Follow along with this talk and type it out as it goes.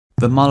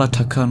The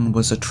Mulletokon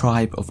was a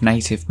tribe of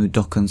native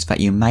Mudokons that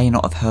you may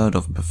not have heard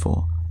of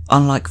before.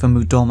 Unlike the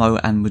Mudomo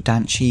and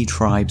Mudanchi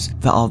tribes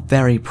that are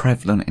very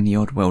prevalent in the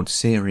Oddworld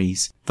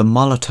series, the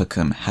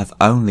Mulletokon have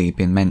only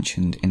been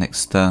mentioned in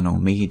external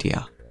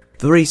media.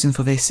 The reason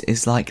for this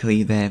is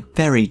likely their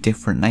very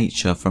different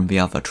nature from the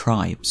other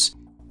tribes.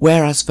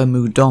 Whereas the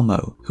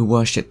Mudomo, who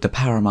worshipped the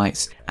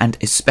Paramites, and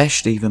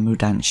especially the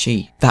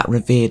Mudanchi, that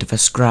revered the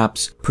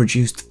Scrabs,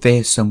 produced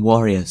fearsome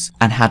warriors,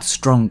 and had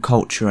strong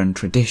culture and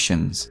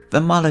traditions,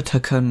 the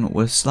Mulletokon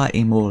were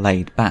slightly more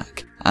laid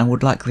back, and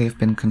would likely have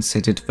been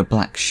considered the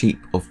black sheep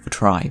of the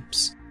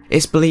tribes.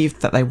 It's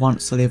believed that they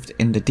once lived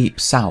in the deep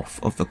south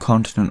of the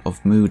continent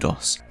of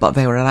Mudos, but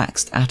their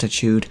relaxed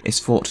attitude is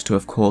thought to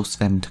have caused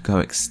them to go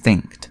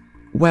extinct.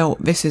 Well,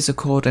 this is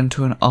according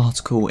to an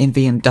article in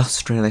the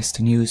industrialist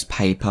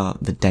newspaper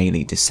The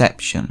Daily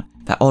Deception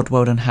that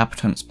Oddworld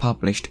Inhabitants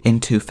published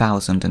in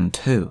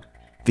 2002.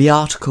 The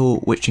article,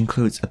 which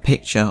includes a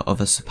picture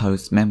of a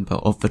supposed member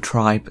of the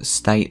tribe,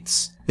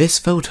 states, "This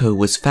photo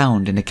was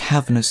found in a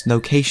cavernous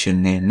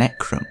location near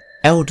Necrom.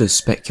 Elders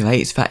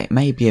speculate that it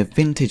may be a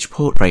vintage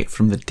portrait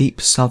from the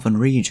deep southern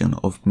region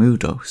of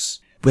Mudos,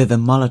 where the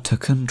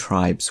Mulletokon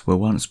tribes were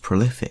once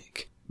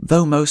prolific.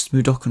 Though most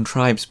Mudokon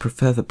tribes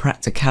prefer the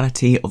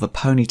practicality of a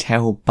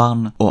ponytail,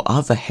 bun, or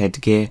other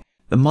headgear,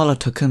 the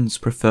Mulletokons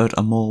preferred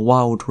a more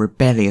wild,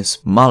 rebellious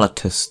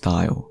Mulletus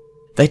style.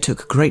 They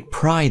took great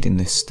pride in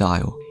this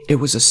style. It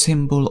was a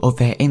symbol of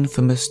their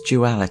infamous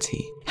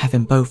duality,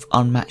 having both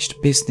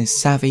unmatched business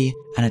savvy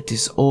and a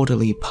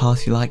disorderly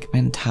party-like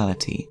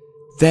mentality.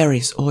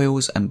 Various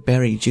oils and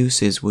berry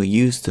juices were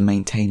used to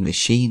maintain the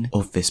sheen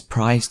of this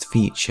prized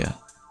feature."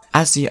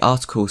 As the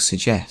article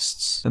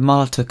suggests, the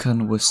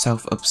Mulletokon was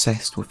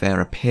self-obsessed with their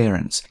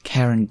appearance,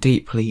 caring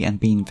deeply and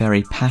being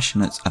very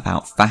passionate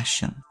about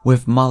fashion,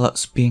 with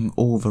mullets being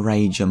all the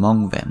rage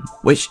among them,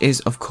 which is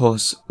of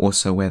course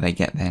also where they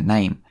get their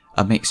name,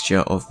 a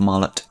mixture of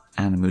mullet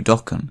and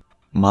Mudokon,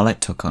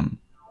 Mulletokon.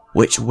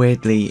 Which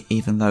weirdly,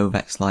 even though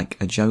that's like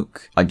a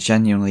joke, I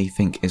genuinely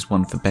think is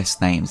one of the best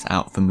names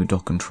out of the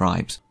Mudokon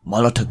tribes.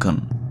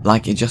 Mulletokon.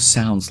 Like, it just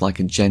sounds like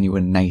a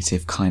genuine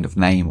native kind of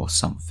name or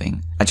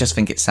something. I just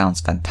think it sounds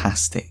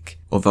fantastic,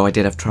 although I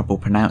did have trouble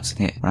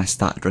pronouncing it when I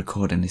started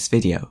recording this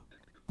video.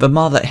 The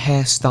mullet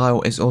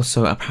hairstyle is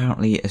also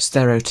apparently a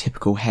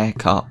stereotypical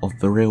haircut of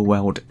the real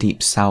world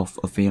deep south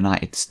of the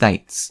United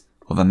States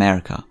of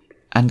America.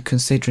 And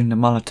considering the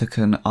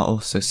Mulletokon are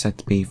also said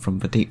to be from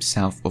the deep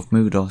south of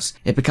Mudos,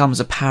 it becomes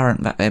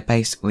apparent that they're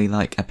basically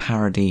like a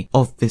parody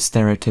of this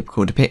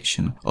stereotypical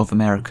depiction of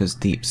America's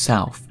deep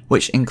south,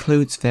 which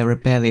includes their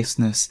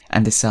rebelliousness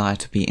and desire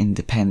to be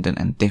independent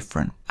and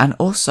different. And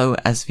also,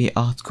 as the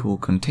article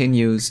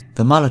continues,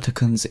 the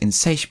Mulletokons'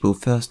 insatiable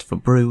thirst for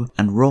brew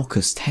and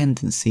raucous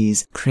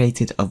tendencies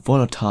created a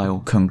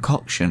volatile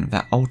concoction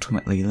that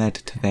ultimately led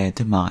to their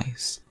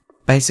demise.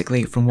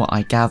 Basically, from what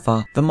I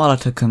gather, the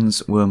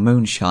Mulletokons were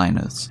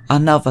moonshiners,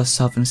 another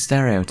southern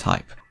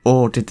stereotype,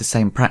 or did the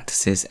same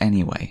practices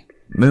anyway.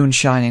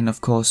 Moonshining, of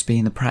course,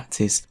 being the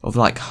practice of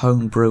like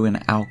home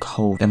brewing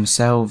alcohol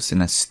themselves in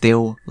a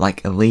still,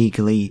 like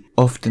illegally,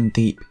 often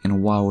deep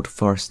in wild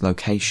forest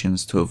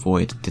locations to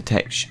avoid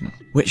detection.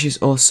 Which is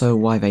also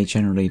why they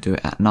generally do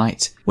it at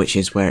night, which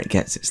is where it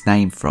gets its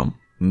name from.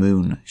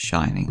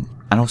 Moonshining.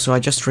 And also I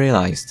just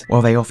realised,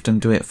 while they often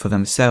do it for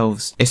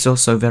themselves, it's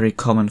also very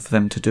common for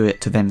them to do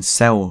it to then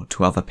sell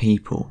to other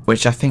people,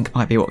 which I think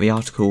might be what the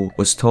article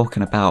was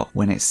talking about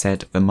when it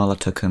said the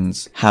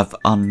Mulletokons have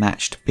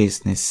unmatched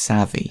business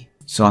savvy.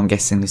 So I'm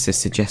guessing this is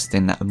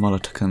suggesting that the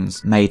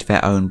Mulletokons made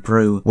their own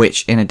brew,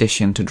 which in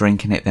addition to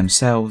drinking it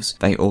themselves,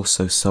 they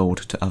also sold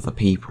to other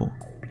people.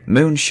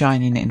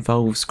 Moonshining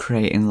involves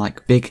creating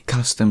like big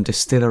custom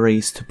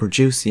distilleries to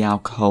produce the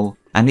alcohol,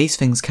 and these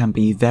things can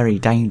be very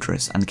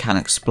dangerous and can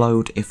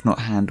explode if not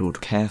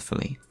handled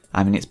carefully.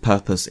 I mean, its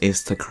purpose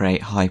is to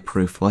create high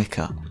proof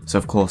liquor, so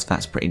of course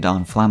that's pretty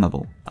darn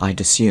flammable,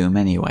 I'd assume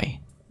anyway.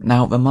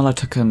 Now, the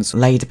Mulletokons'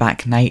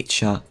 laid-back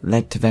nature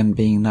led to them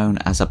being known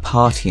as a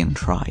partying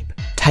tribe,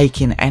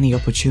 taking any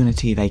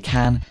opportunity they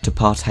can to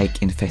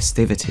partake in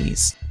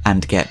festivities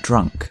and get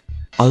drunk.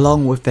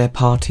 Along with their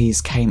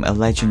parties came a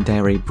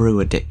legendary brew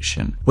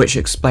addiction, which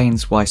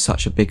explains why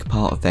such a big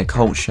part of their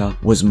culture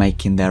was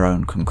making their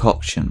own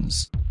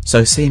concoctions.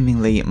 So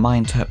seemingly, my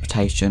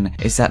interpretation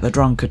is that the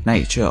drunkard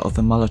nature of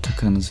the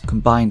Mulletokons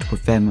combined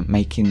with them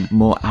making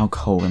more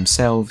alcohol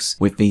themselves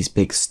with these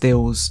big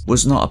stills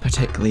was not a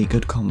particularly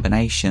good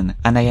combination,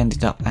 and they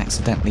ended up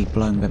accidentally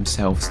blowing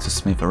themselves to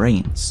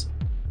smithereens.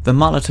 The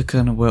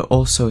Mulletokon were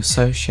also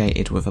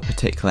associated with a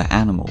particular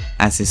animal,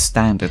 as is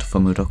standard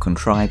for Mudokon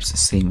tribes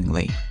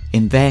seemingly.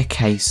 In their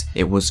case,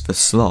 it was the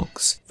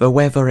Slogs, though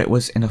whether it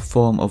was in a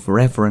form of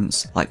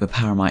reverence like the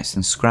Paramites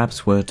and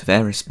Scrabs were to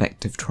their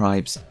respective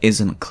tribes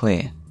isn't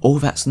clear. All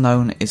that's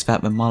known is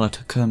that the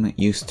Mulletokon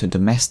used to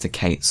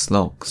domesticate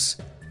Slogs.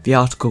 The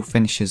article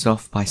finishes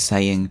off by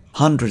saying,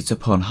 hundreds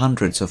upon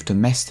hundreds of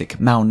domestic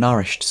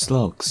malnourished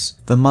Slogs,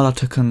 the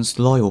Mulletokons'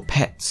 loyal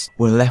pets,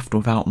 were left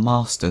without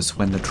masters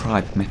when the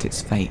tribe met its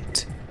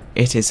fate.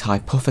 it is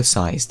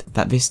hypothesized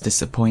that this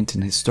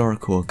disappointing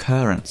historical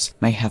occurrence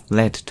may have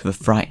led to the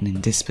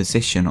frightening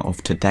disposition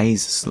of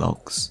today's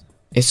Slogs.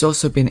 It's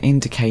also been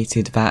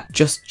indicated that,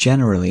 just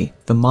generally,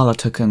 the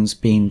Mulletokons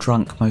being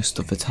drunk most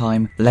of the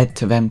time led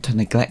to them to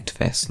neglect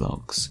their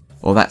Slogs.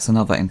 Or that's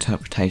another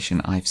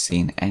interpretation I've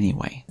seen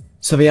anyway.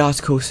 So the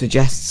article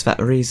suggests that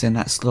the reason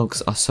that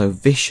Slogs are so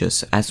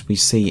vicious as we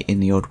see in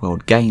the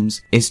Oddworld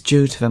games is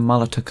due to the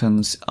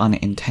Mulletokons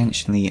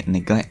unintentionally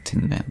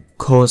neglecting them,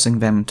 causing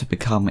them to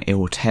become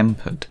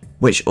ill-tempered,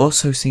 which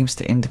also seems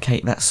to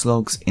indicate that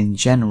Slogs in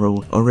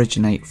general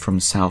originate from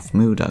South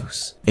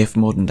Mudos, if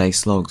modern day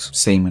Slogs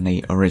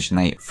seemingly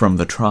originate from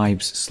the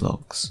tribe's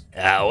Slogs.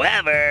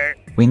 However,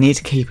 we need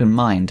to keep in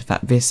mind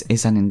that this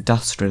is an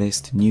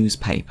industrialist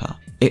newspaper.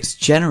 It's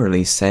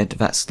generally said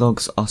that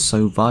Slogs are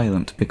so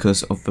violent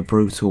because of the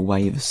brutal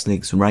way the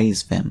Sligs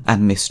raise them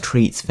and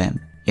mistreat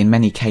them, in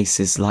many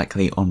cases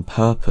likely on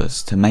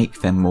purpose to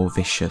make them more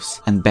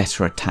vicious and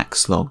better attack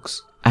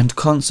Slogs. And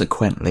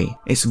consequently,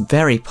 it's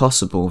very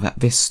possible that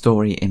this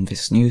story in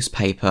this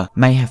newspaper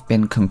may have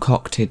been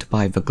concocted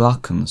by the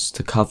Glukkons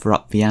to cover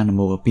up the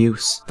animal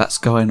abuse that's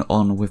going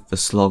on with the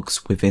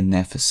Slogs within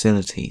their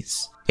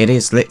facilities. It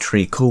is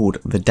literally called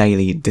the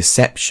Daily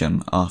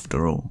Deception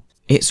after all.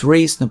 It's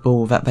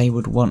reasonable that they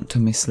would want to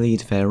mislead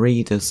their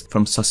readers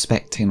from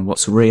suspecting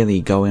what's really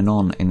going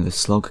on in the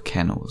Slog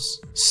kennels.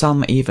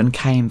 Some even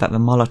claim that the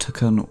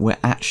Mulletokon were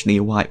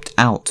actually wiped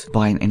out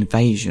by an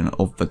invasion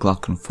of the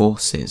Glukkon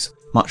forces,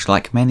 much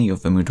like many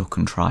of the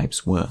Mudokon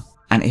tribes were.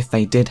 And if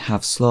they did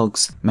have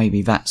Slogs,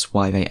 maybe that's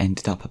why they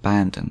ended up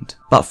abandoned.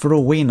 But for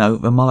all we know,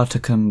 the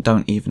Mulletokon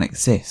don't even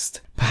exist.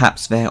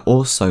 Perhaps they're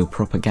also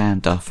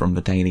propaganda from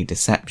the Daily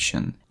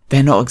Deception.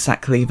 They're not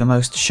exactly the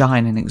most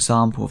shining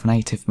example of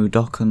native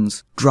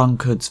Mudokons,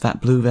 drunkards that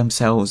blew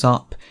themselves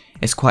up.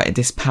 It's quite a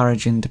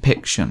disparaging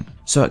depiction,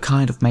 so it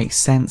kind of makes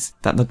sense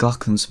that the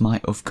Glukkons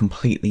might have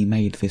completely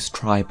made this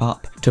tribe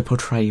up to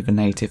portray the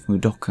native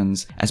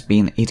Mudokons as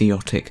being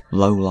idiotic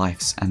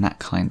lowlifes and that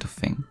kind of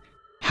thing.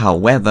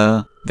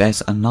 However,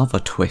 there's another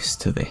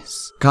twist to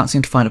this. Can't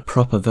seem to find a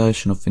proper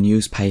version of the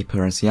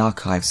newspaper as the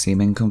archives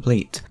seem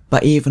incomplete,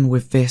 but even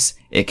with this,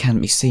 it can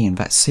be seen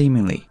that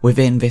seemingly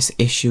within this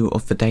issue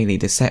of the Daily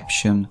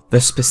Deception,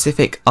 the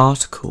specific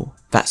article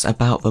that's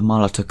about the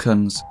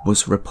Mulletokons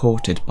was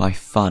reported by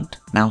FUD.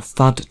 Now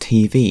FUD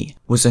TV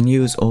was a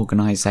news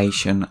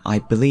organisation I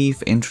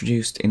believe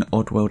introduced in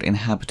Oddworld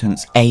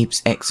Inhabitants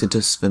Abe's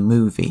Exoddus the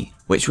movie,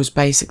 which was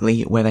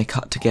basically where they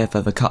cut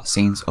together the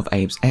cutscenes of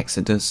Abe's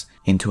Exoddus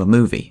into a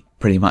movie,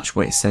 pretty much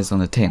what it says on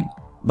the tin.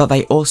 But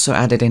they also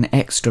added in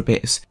extra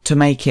bits to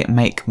make it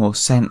make more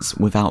sense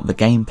without the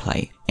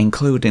gameplay,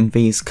 including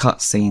these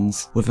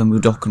cutscenes with a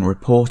Mudokon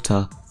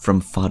reporter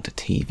from FUD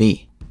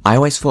TV. I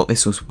always thought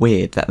this was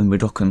weird that the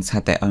Mudokons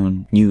had their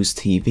own news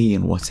TV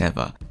and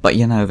whatever, but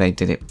you know they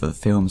did it for the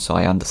film, so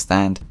I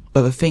understand.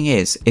 But the thing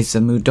is the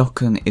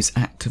Mudokon is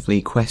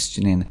actively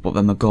questioning what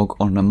the Magog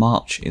on the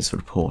March is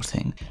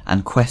reporting,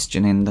 and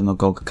questioning the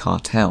Magog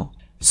Cartel.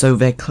 So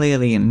they're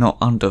clearly not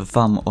under the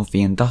thumb of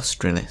the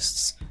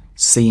industrialists,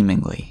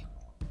 seemingly.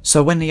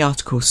 So when the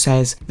article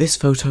says this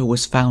photo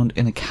was found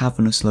in a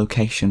cavernous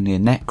location near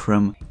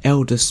Necrom,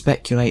 elders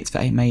speculate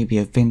that it may be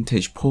a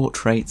vintage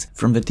portrait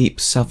from the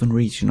deep southern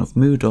region of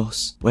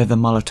Mudos, where the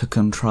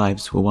Mulletokon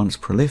tribes were once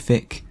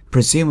prolific.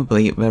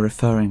 Presumably they're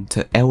referring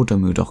to elder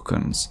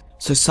Mudokons,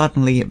 so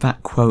suddenly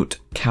that quote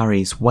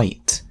carries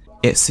weight.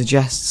 It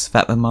suggests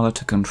that the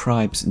Mulletokon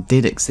tribes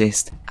did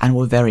exist and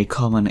were very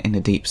common in the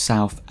Deep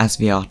South as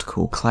the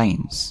article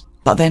claims.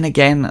 But then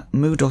again,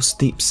 Mudos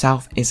Deep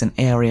South is an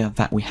area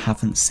that we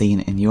haven't seen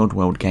in the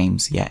Oddworld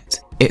games yet.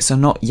 It's a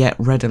not yet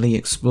readily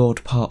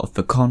explored part of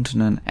the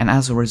continent and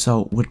as a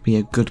result would be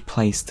a good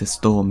place to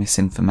store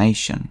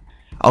misinformation.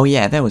 Oh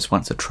yeah, there was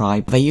once a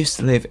tribe, they used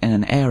to live in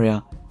an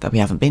area that we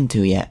haven't been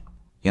to yet,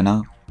 you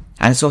know?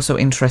 And it's also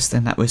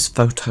interesting that this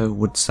photo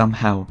would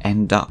somehow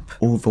end up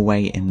all the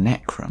way in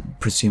Necrom,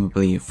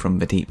 presumably from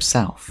the Deep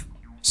South.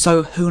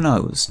 So who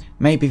knows,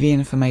 maybe the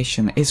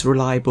information is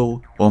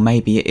reliable or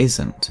maybe it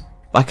isn't.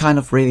 But I kind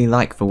of really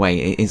like the way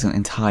it isn't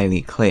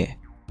entirely clear.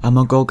 A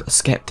Magog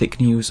skeptic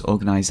news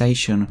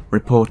organisation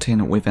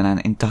reporting within an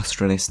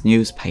industrialist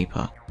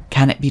newspaper.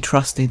 Can it be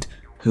trusted?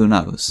 Who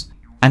knows.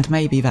 And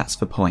maybe that's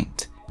the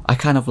point. I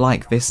kind of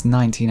like this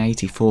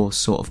 1984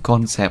 sort of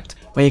concept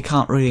where you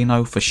can't really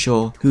know for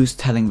sure who's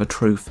telling the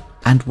truth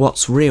and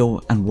what's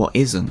real and what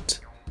isn't.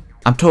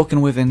 I'm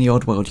talking within the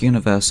Oddworld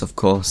universe of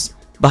course,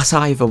 but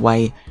either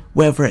way,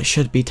 whether it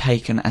should be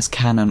taken as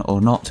canon or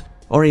not,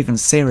 or even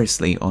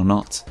seriously or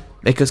not,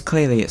 because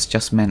clearly it's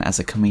just meant as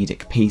a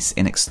comedic piece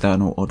in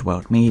external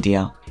Oddworld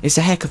media, it's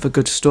a heck of a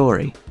good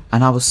story,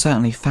 and I was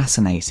certainly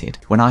fascinated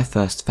when I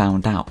first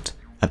found out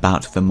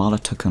about the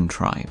Mulletokon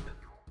tribe.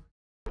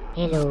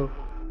 Hello,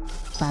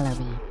 follow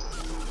me.